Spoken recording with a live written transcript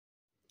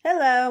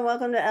Hello,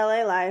 welcome to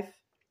LA Life.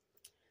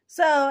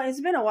 So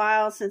it's been a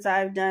while since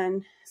I've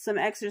done some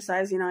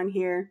exercising on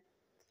here.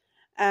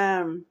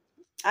 Um,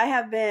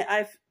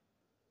 I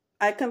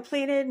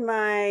completed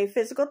my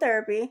physical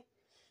therapy.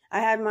 I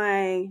had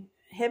my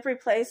hip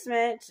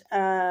replacement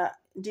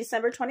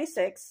December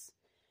 26th.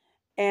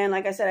 And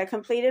like I said, I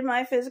completed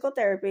my physical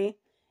therapy.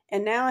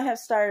 And now I have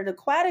started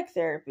aquatic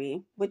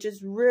therapy, which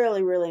is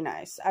really, really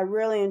nice. I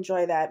really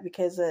enjoy that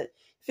because it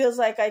feels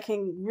like I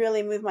can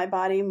really move my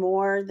body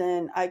more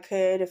than I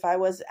could if I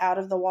was out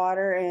of the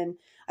water. And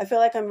I feel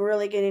like I'm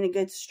really getting a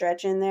good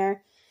stretch in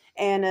there.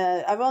 And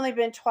I've only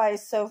been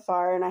twice so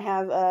far, and I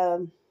have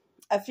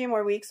a few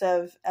more weeks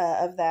of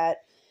that.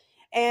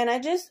 And I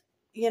just,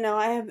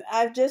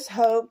 I've just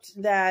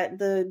hoped that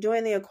the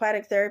doing the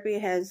aquatic therapy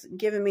has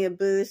given me a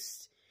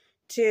boost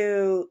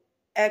to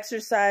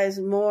exercise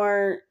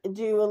more,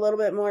 do a little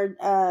bit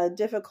more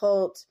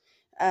difficult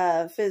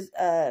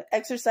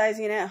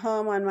exercising at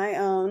home on my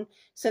own,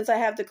 since I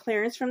have the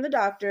clearance from the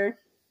doctor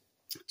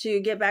to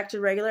get back to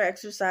regular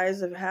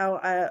exercise of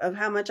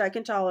how much I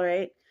can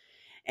tolerate.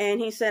 And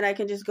he said I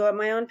can just go at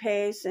my own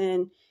pace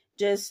and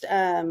just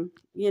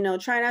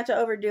try not to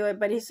overdo it.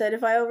 But he said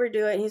if I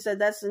overdo it, he said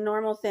that's the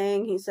normal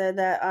thing. He said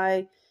that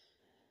I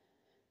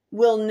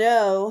will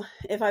know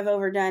if I've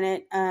overdone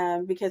it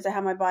because of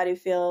how my body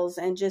feels,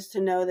 and just to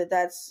know that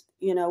that's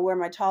where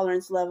my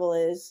tolerance level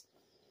is.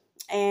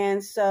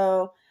 And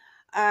so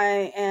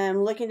I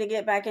am looking to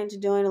get back into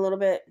doing a little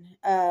bit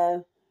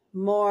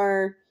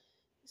more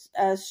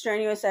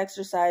strenuous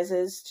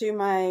exercises to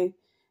my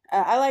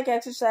I like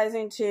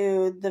exercising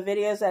to the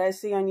videos that I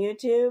see on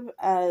YouTube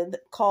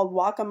called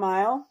Walk a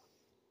Mile.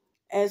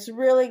 And it's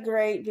really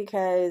great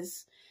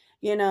because,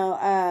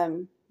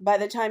 by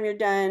the time you're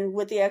done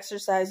with the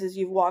exercises,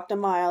 you've walked a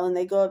mile, and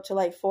they go up to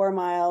like 4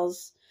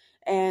 miles.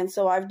 And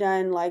so I've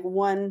done like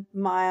 1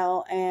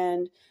 mile,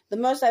 and the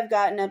most I've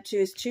gotten up to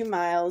is 2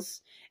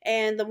 miles.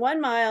 And the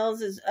 1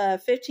 miles is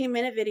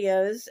 15-minute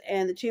videos,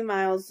 and the 2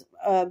 miles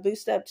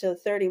boost up to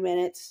 30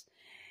 minutes.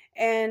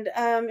 And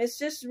it's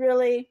just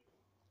really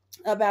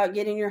about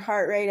getting your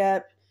heart rate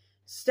up,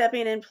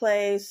 stepping in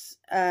place.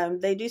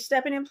 They do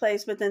stepping in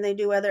place, but then they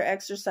do other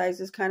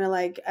exercises, kind of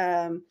like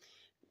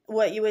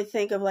what you would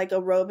think of like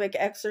aerobic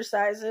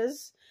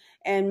exercises,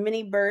 and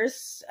mini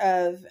bursts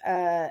of,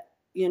 a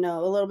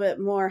little bit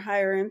more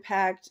higher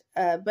impact.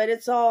 But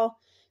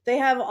they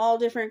have all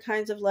different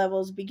kinds of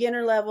levels,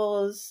 beginner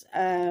levels.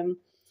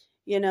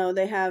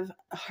 They have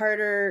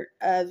harder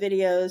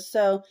videos.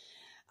 So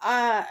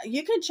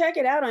you can check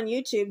it out on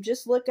YouTube.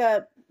 Just look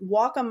up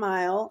Walk a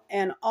Mile,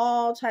 and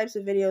all types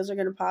of videos are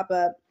going to pop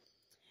up.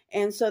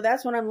 And so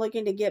that's what I'm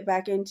looking to get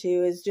back into,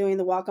 is doing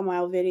the Walk a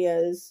Mile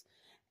videos.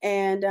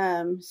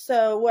 And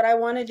so what I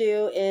want to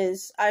do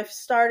is I've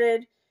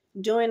started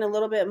doing a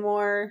little bit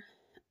more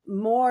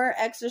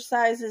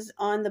exercises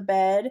on the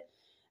bed.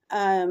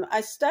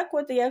 I stuck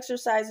with the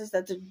exercises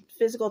that the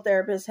physical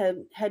therapist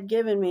had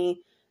given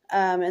me.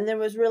 And there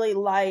was really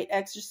light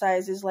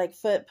exercises like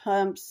foot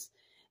pumps,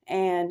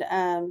 and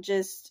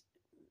just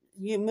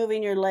you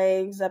moving your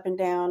legs up and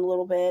down a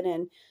little bit.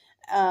 And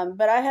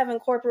but I have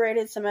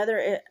incorporated some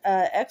other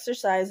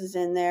exercises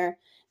in there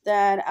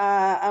that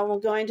I'm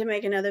going to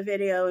make another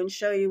video and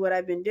show you what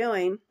I've been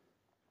doing.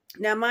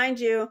 Now, mind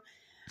you,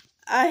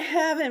 I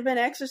haven't been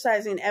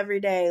exercising every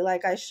day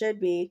like I should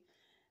be.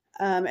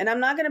 And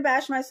I'm not going to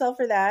bash myself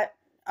for that.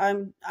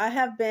 I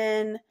have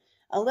been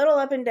a little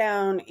up and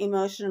down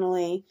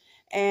emotionally,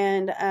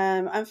 and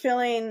I'm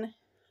feeling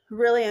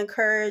really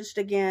encouraged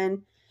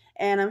again,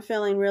 and I'm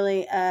feeling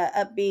really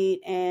upbeat,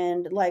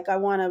 and like I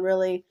want to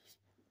really,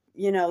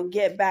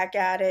 get back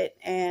at it.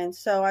 And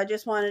so I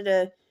just wanted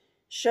to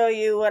show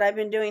you what I've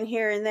been doing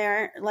here and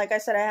there. Like I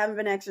said, I haven't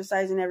been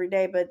exercising every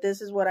day, but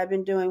this is what I've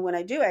been doing when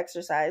I do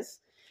exercise.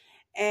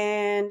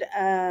 And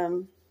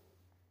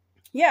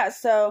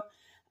so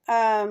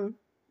I'm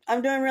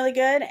doing really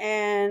good,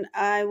 and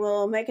I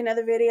will make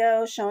another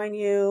video showing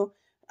you,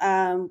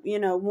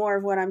 more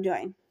of what I'm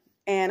doing.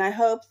 And I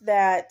hope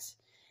that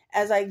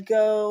as I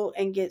go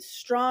and get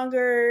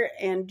stronger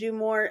and do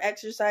more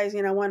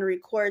exercising, I want to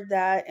record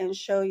that and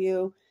show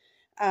you,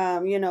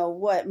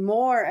 what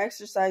more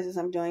exercises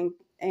I'm doing,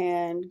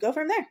 and go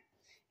from there.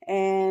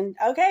 And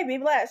okay, be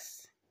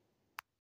blessed.